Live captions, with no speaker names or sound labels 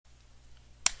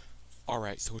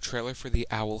Alright, so a trailer for the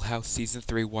Owl House Season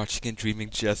 3 Watching and Dreaming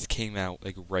just came out,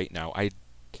 like, right now.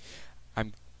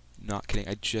 I'm not kidding,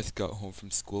 I just got home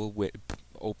from school,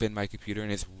 opened my computer,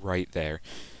 and it's right there.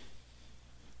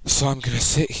 So I'm gonna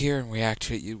sit here and react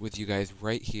to it with you guys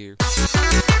right here.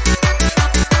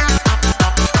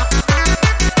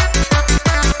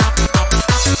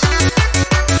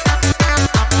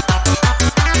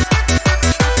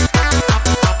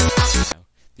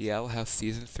 The Owl House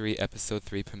Season 3 Episode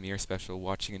 3 Premiere Special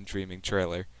Watching and Dreaming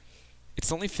trailer.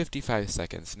 It's only 55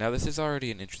 seconds. Now this is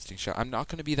already an interesting shot. I'm not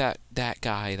going to be that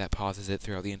guy that pauses it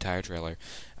throughout the entire trailer.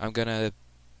 I'm going to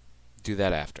do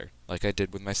that after, like I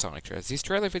did with my Sonic trailers. These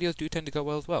trailer videos do tend to go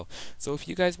well as well. So if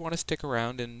you guys want to stick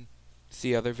around and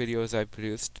see other videos I've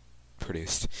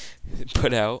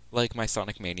put out, like my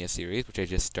Sonic Mania series, which I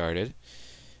just started,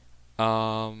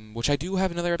 which I do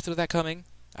have another episode of that coming.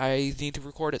 I need to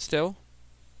record it still,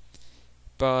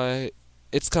 but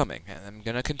it's coming, and I'm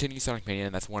going to continue Sonic Mania,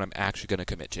 and that's what I'm actually going to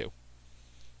commit to.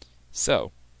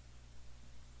 So,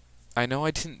 I know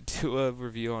I didn't do a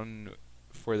review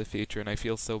for the feature, and I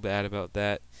feel so bad about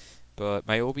that, but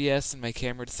my OBS and my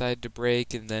camera decided to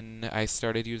break, and then I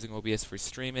started using OBS for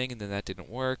streaming, and then that didn't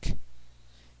work.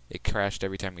 It crashed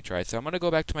every time we tried, so I'm going to go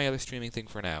back to my other streaming thing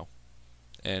for now,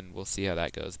 and we'll see how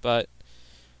that goes. But,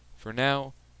 for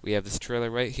now, we have this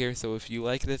trailer right here, so if you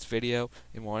like this video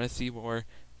and want to see more,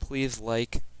 please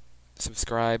like,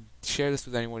 subscribe, share this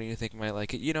with anyone you think might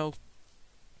like it. You know,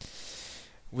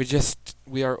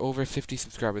 we are over 50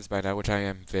 subscribers by now, which I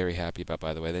am very happy about,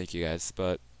 by the way. Thank you guys,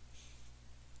 but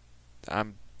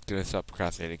I'm gonna stop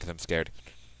procrastinating because I'm scared.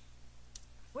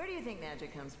 Where do you think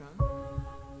magic comes from?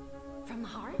 From the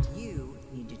heart? You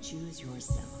need to choose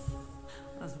yourself.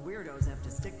 Us weirdos have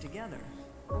to stick together.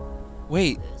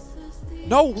 Wait.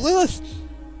 No, Lilith!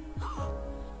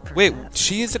 Wait,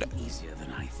 she is easier than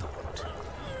I thought.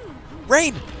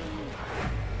 Rain!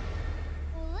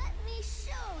 Let me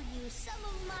show you some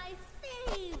of my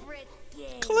favorite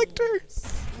games. Collector!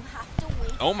 You have to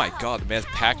wake Oh my up. god, the man's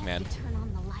Pac-Man. Turn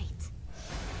on the light.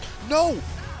 No!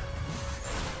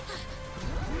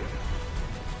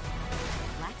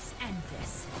 Let's end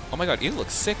this. Oh my god, you look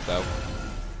sick though.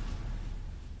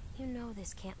 You know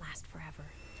this can't last forever.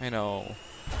 I know.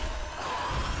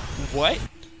 What?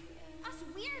 Us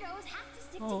weirdos have to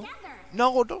stick Oh. together.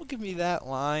 No, don't give me that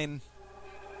line.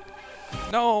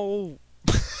 No!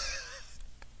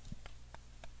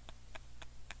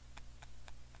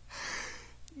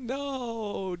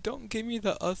 No, don't give me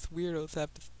the us weirdos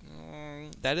have to...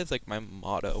 that is like my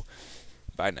motto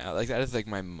by now. Like, that is like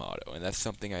my motto, and that's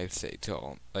something I say to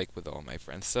all, like, with all my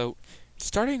friends. So,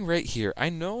 starting right here, I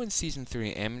know in Season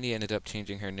 3, Amity ended up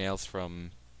changing her nails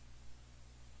from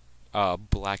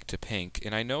black to pink,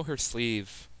 and I know her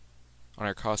sleeve on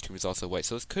her costume is also white,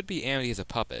 so this could be Amity as a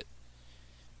puppet.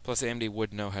 Plus, Amity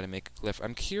would know how to make a glyph.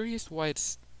 I'm curious why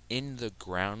it's in the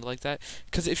ground like that,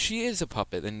 because if she is a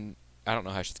puppet, then I don't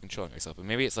know how she's controlling herself, but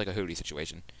maybe it's like a Hootie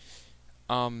situation.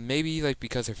 Maybe, like,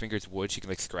 because her finger's wood, she can,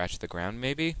 like, scratch the ground,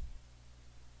 maybe?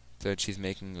 So that she's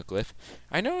making a glyph.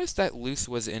 I noticed that Luce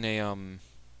was in a,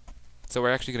 so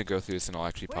we're actually gonna go through this, and I'll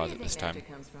actually pause it this time.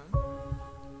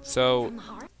 So,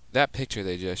 that picture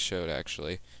they just showed,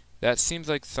 actually, that seems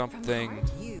like something...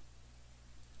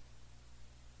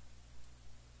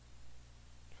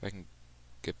 If I can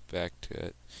get back to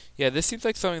it. Yeah, this seems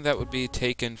like something that would be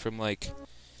taken from, like,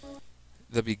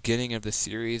 the beginning of the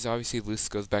series. Obviously, Luce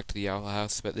goes back to the Owl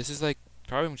House, but this is, like,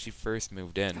 probably when she first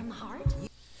moved in.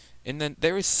 And then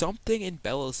there is something in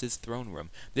Belos' throne room.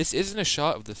 This isn't a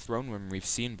shot of the throne room we've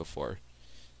seen before.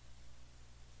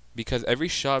 Because every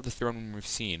shot of the throne room we've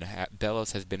seen,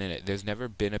 Belos has been in it. There's never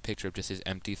been a picture of just his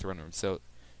empty throne room. So,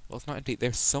 well, it's not empty.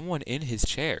 There's someone in his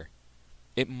chair.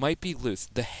 It might be Luce.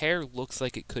 The hair looks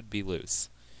like it could be Luce.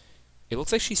 It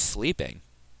looks like she's sleeping.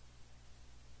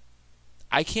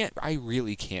 I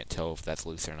really can't tell if that's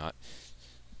Luce or not.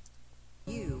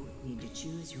 You need to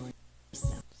choose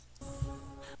yourself.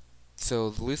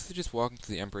 So, Luce is just walking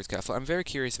through the Emperor's castle. I'm very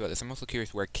curious about this. I'm also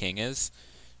curious where King is.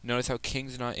 Notice how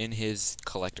King's not in his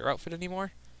collector outfit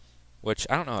anymore? Which,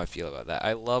 I don't know how I feel about that.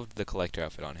 I loved the collector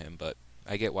outfit on him, but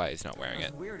I get why he's not wearing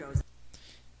it.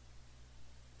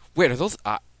 Wait, are those...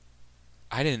 I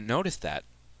didn't notice that.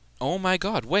 Oh my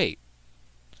god, wait.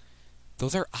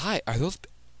 Those are Are those...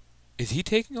 Is he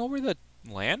taking over the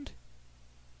land?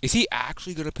 Is he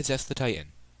actually going to possess the Titan?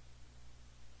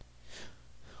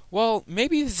 Well,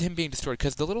 maybe this is him being destroyed,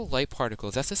 because the little light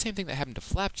particles, that's the same thing that happened to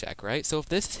Flapjack, right? So if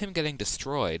this is him getting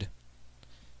destroyed,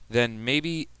 then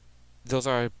maybe those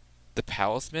are the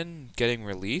Palismen getting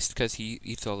released, because he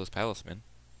eats all those Palismen.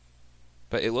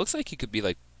 But it looks like he could be,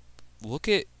 like, look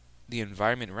at the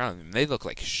environment around them. They look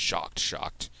like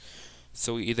shocked.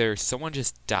 So either someone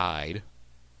just died,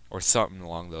 or something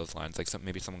along those lines. Like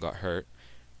maybe someone got hurt,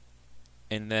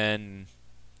 and then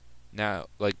now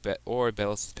or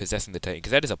Bel's possessing the Titan,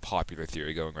 because that is a popular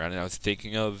theory going around. And I was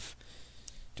thinking of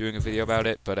doing a video about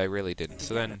it, but I really didn't.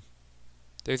 So then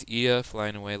there's Ia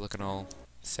flying away, looking all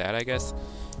sad, I guess.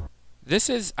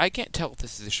 I can't tell if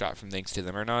this is a shot from Thanks to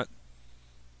Them or not,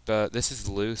 but this is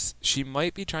Luce. She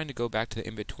might be trying to go back to the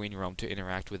in-between realm to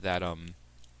interact with that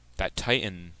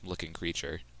Titan-looking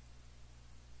creature.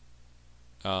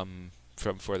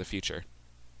 For the future.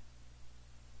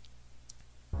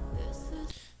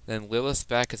 Then Lilith's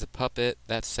back as a puppet.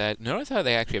 That's sad. Notice how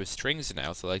they actually have strings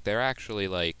now, so like they're actually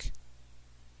like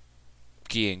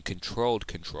being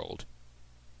controlled.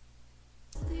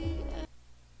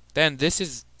 Then this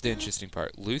is the interesting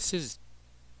part. Luce is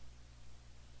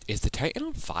the Titan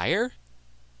on fire?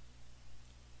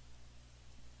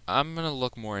 I'm gonna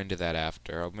look more into that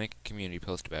after. I'll make a community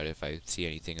post about it if I see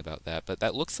anything about that. But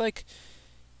that looks like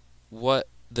what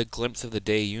the glimpse of the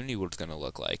day Unity was gonna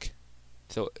look like.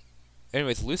 So,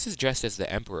 anyways, Luce is dressed as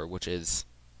the Emperor, which is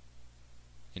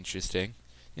interesting.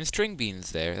 And String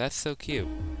Bean's there. That's so cute.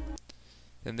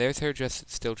 Then there's her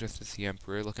still dressed as the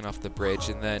Emperor, looking off the bridge,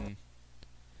 and then...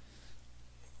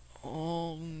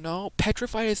 Oh no,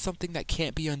 petrified is something that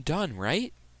can't be undone,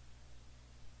 right?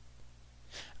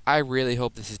 I really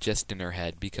hope this is just in her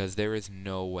head, because there is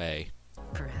no way.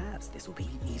 Perhaps this will be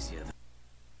easier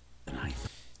than I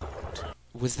thought.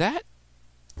 Was that?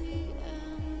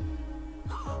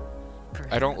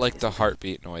 I don't like the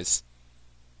heartbeat noise.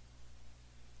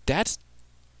 That's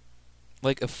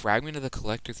like a fragment of the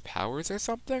Collector's powers or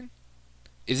something?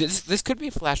 This could be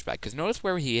a flashback, because notice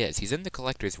where he is. He's in the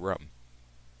Collector's room.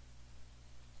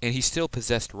 And he still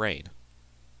possessed Rain.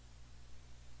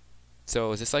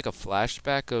 So is this like a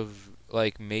flashback of,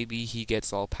 like, maybe he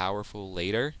gets all powerful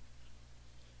later?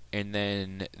 And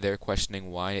then they're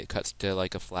questioning why it cuts to,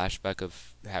 like, a flashback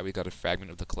of how he got a fragment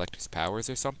of the Collector's powers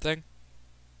or something?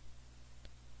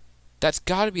 That's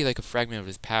gotta be, like, a fragment of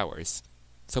his powers.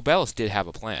 So Bellis did have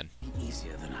a plan.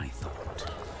 Easier than I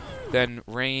thought. Then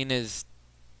Rain is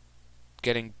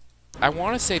getting, I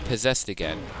want to say possessed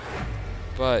again,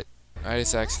 but I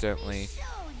just accidentally...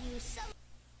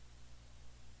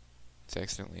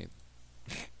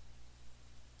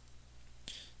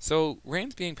 So,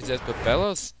 Rain's being possessed, but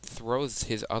Bellos throws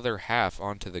his other half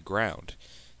onto the ground.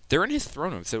 They're in his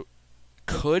throne room, so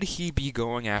could he be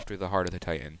going after the heart of the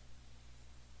Titan?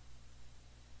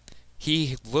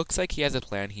 He looks like he has a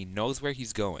plan. He knows where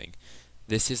he's going.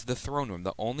 This is the throne room.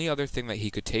 The only other thing that he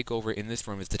could take over in this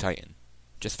room is the Titan.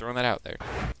 Just throwing that out there.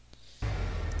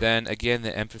 Then, again,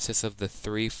 the emphasis of the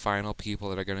three final people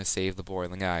that are going to save the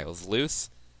Boiling Isles. Luce,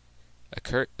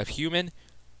 a human,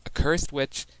 a cursed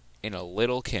witch, and a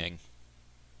little king.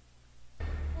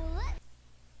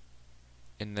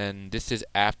 And then this is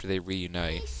after they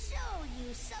reunite.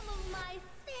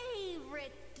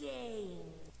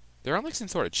 They're on like some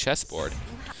sort of chessboard.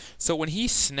 So when he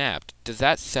snapped, does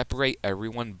that separate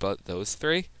everyone but those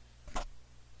three?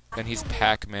 Then he's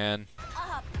Pac-Man.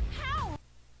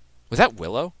 Was that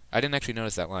Willow? I didn't actually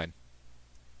notice that line.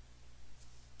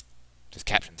 Just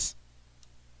captions.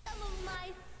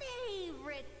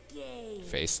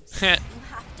 Face. You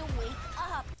have to wake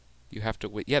up. You have to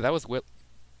wait. Yeah, that was Will.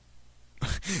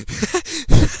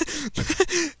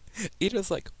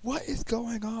 Ida's like, what is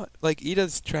going on? Like,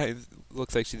 Ida's trying,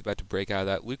 looks like she's about to break out of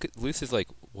that. Luce is like,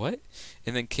 what?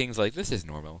 And then King's like, this is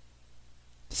normal.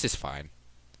 This is fine.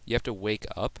 You have to wake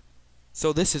up.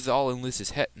 So this is all in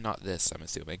Luce's head. Not this, I'm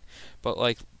assuming. But,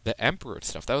 like, the Emperor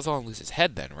stuff, that was all in Luce's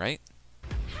head then, right?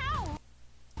 How?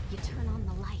 You turn on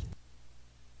the light.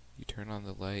 You turn on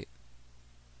the light.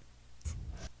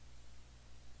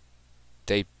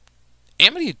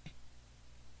 Amity...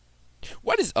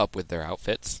 What is up with their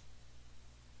outfits?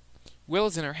 Will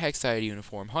is in her Hexide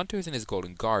uniform. Hunter's in his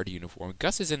Golden Guard uniform.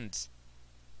 Gus is in...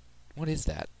 What is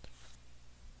that?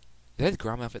 Is that his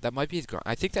Grom outfit? That might be his Grom...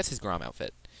 I think that's his Grom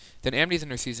outfit. Then Amity's in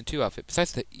her Season 2 outfit,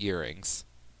 besides the earrings.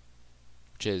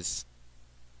 Which is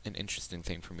an interesting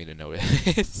thing for me to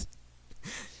notice.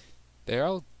 They're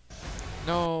all...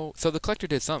 No... So the Collector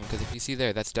did something, because if you see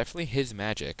there, that's definitely his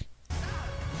magic.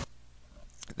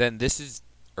 Then this is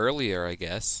earlier, I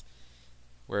guess,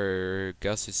 where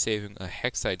Gus is saving a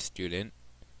Hexide student.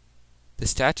 The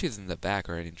statues in the back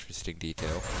are an interesting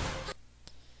detail.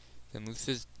 Then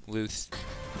Luce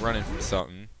running from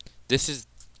something. This is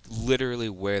literally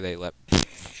where they let...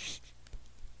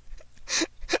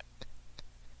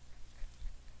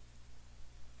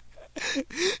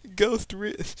 Ghost...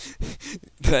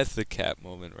 That's the cat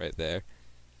moment right there.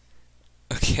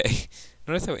 Okay.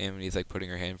 Notice how Amity's like putting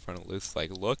her hand in front of Luce,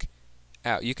 like, look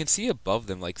out. You can see above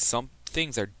them, like, some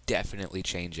things are definitely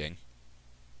changing.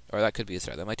 Or that could be a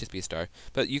star. That might just be a star.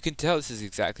 But you can tell this is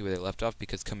exactly where they left off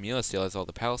because Camila still has all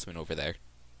the palisman over there.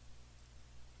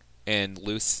 And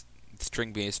Luce,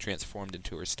 string bean is transformed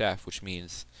into her staff, which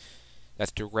means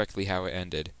that's directly how it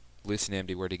ended. Luce and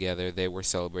Amity were together, they were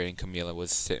celebrating, Camila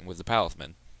was sitting with the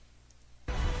palisman.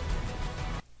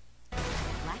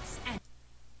 Let's end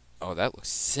Oh, that looks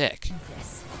sick.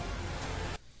 this.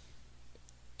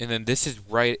 And then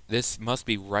this must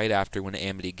be right after when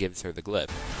Amity gives her the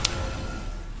glyph.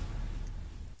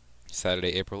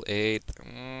 Saturday, April 8th.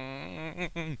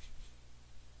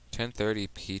 10:30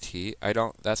 PT.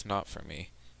 That's not for me.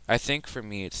 I think for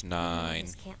me it's 9.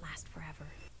 This can't last forever.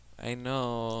 I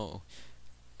know.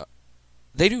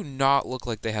 They do not look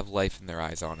like they have life in their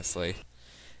eyes, honestly.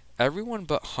 Everyone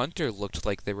but Hunter looked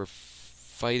like they were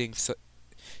fighting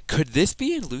Could this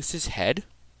be in Luce's head?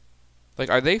 Like,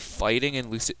 are they fighting in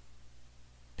Luce?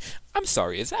 I'm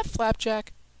sorry, is that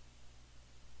Flapjack?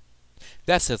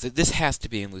 That says it. This has to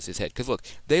be in Luce's head. Because look,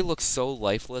 they look so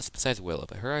lifeless, besides Willow,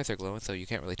 but her eyes are glowing, so you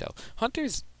can't really tell.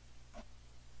 Hunter's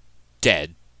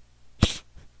dead.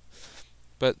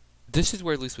 But this is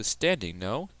where Luce was standing,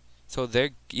 no? So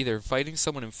they're either fighting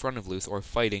someone in front of Luce or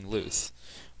fighting Luce.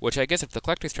 Which I guess if the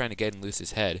Collector's trying to get in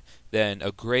Luce's head, then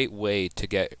a great way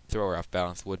to throw her off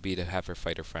balance would be to have her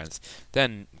fight her friends.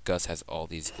 Then Gus has all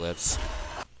these glyphs.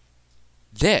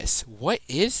 What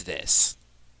is this?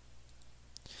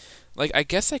 Like, I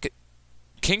guess I could...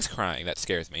 King's crying, that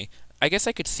scares me. I guess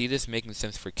I could see this making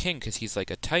sense for King, because he's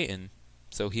like a Titan,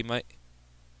 so he might...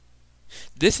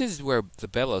 This is where the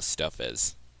Belos stuff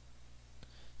is.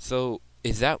 So,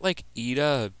 is that like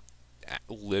Ida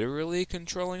literally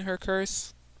controlling her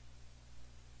curse?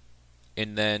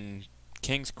 And then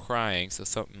King's crying, so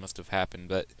something must have happened,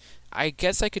 but I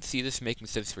guess I could see this making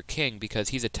sense for King, because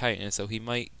he's a Titan, so he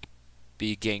might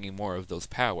be gaining more of those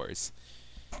powers.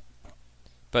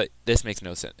 But this makes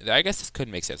no sense. I guess this could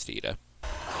make sense to Ida.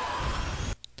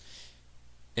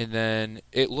 And then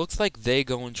it looks like they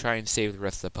go and try and save the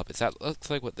rest of the puppets. That looks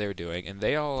like what they're doing. And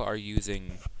they all are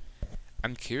using...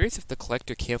 I'm curious if the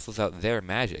Collector cancels out their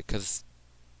magic, because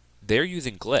they're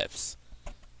using glyphs.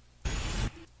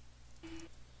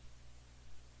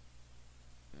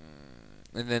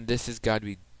 And then this has got to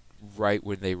be right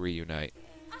when they reunite.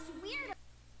 Us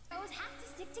weirdos have to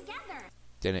stick together.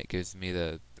 Then it gives me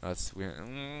the...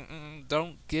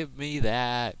 don't give me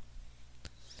that.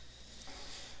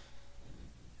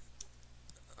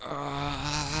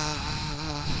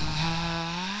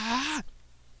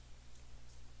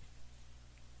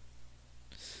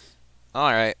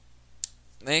 Alright.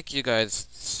 Thank you guys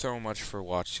so much for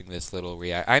watching this little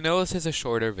react. I know this is a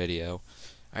shorter video.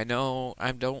 I know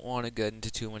I don't want to get into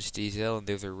too much detail, and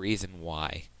there's a reason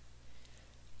why.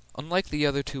 Unlike the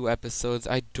other 2 episodes,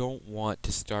 I don't want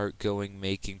to start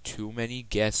making too many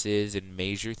guesses and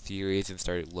major theories and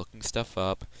start looking stuff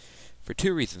up. For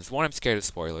 2 reasons. One, I'm scared of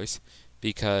spoilers.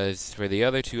 Because for the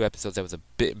other 2 episodes, that was a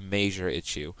bit major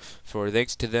issue.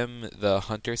 Thanks to them, the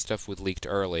Hunter stuff was leaked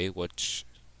early, which...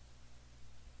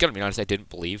 Gotta be honest, I didn't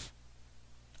believe.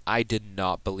 I did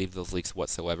not believe those leaks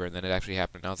whatsoever, and then it actually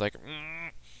happened, and I was like,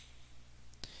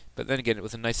 But then again, it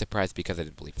was a nice surprise because I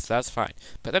didn't believe it, so that's fine.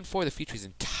 But then For the Future's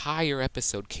entire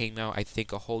episode came out, I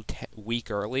think, a whole week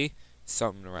early.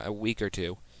 Something around a week or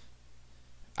 2.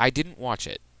 I didn't watch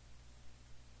it.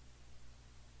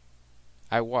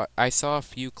 I saw a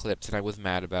few clips, and I was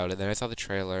mad about it. Then I saw the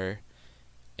trailer,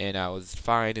 and I was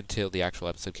fine until the actual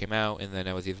episode came out, and then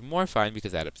I was even more fine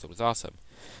because that episode was awesome.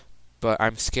 But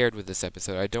I'm scared with this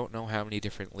episode. I don't know how many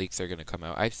different leaks are going to come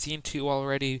out. I've seen 2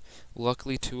 already.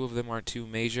 Luckily, 2 of them aren't too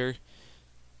major.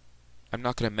 I'm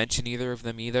not going to mention either of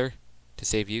them either, to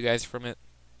save you guys from it.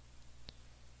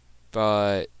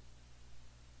 But,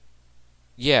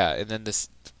 yeah, and then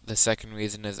the second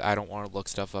reason is I don't want to look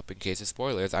stuff up in case of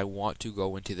spoilers. I want to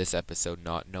go into this episode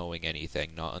not knowing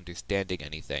anything, not understanding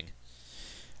anything.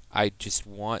 I just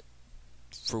want,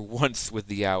 for once with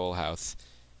the Owl House,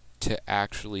 to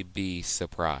actually be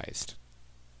surprised.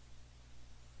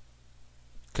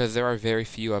 Because there are very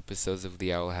few episodes of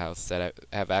the Owl House that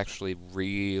have actually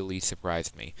really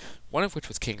surprised me. One of which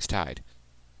was King's Tide.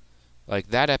 Like,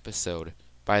 that episode,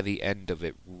 by the end of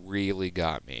it, really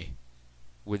got me.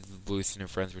 With Luce and her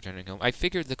friends returning home. I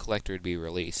figured the Collector would be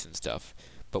released and stuff.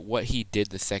 But what he did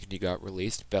the second he got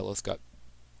released, Belos got...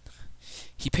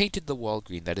 He painted the wall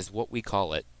green. That is what we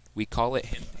call it. We call it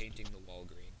him painting the wall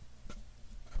green.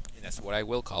 And that's what I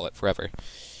will call it forever.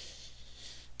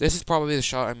 This is probably the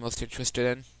shot I'm most interested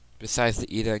in, besides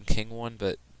the Ida and King one,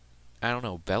 but I don't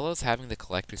know, Bellows having the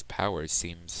collector's powers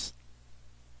seems...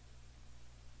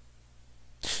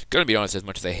 Gonna be honest, as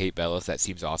much as I hate Bellows, that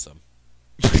seems awesome.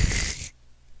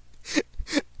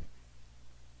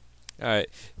 Alright,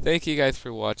 thank you guys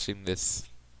for watching this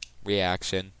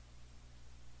reaction.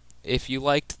 If you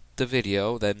liked the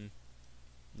video, then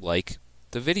like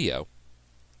the video.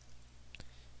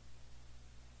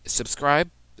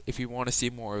 Subscribe if you want to see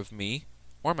more of me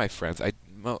or my friends.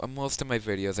 Most of my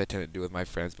videos I tend to do with my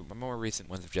friends, but my more recent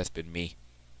ones have just been me.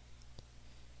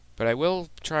 But I will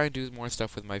try and do more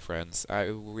stuff with my friends. I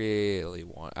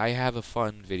have a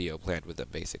fun video planned with them,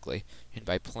 basically. And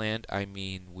by planned, I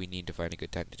mean we need to find a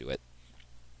good time to do it.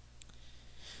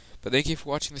 But thank you for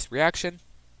watching this reaction.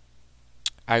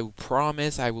 I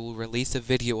promise I will release a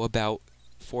video about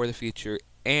For the Future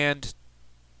and...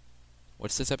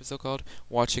 what's this episode called?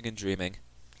 Watching and Dreaming.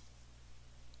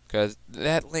 Because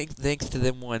that link, thanks to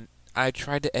them one, I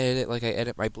tried to edit it like I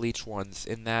edit my Bleach ones,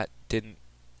 and that didn't...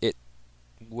 it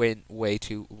went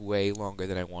way longer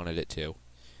than I wanted it to.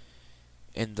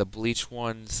 And the Bleach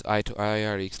ones, I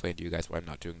already explained to you guys why I'm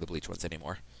not doing the Bleach ones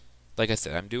anymore. Like I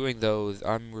said, I'm doing those,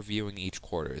 I'm reviewing each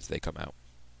quarter as they come out.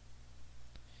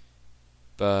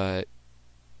 But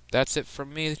that's it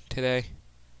from me today.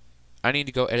 I need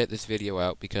to go edit this video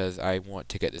out because I want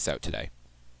to get this out today.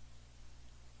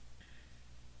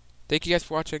 Thank you guys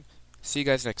for watching. See you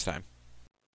guys next time.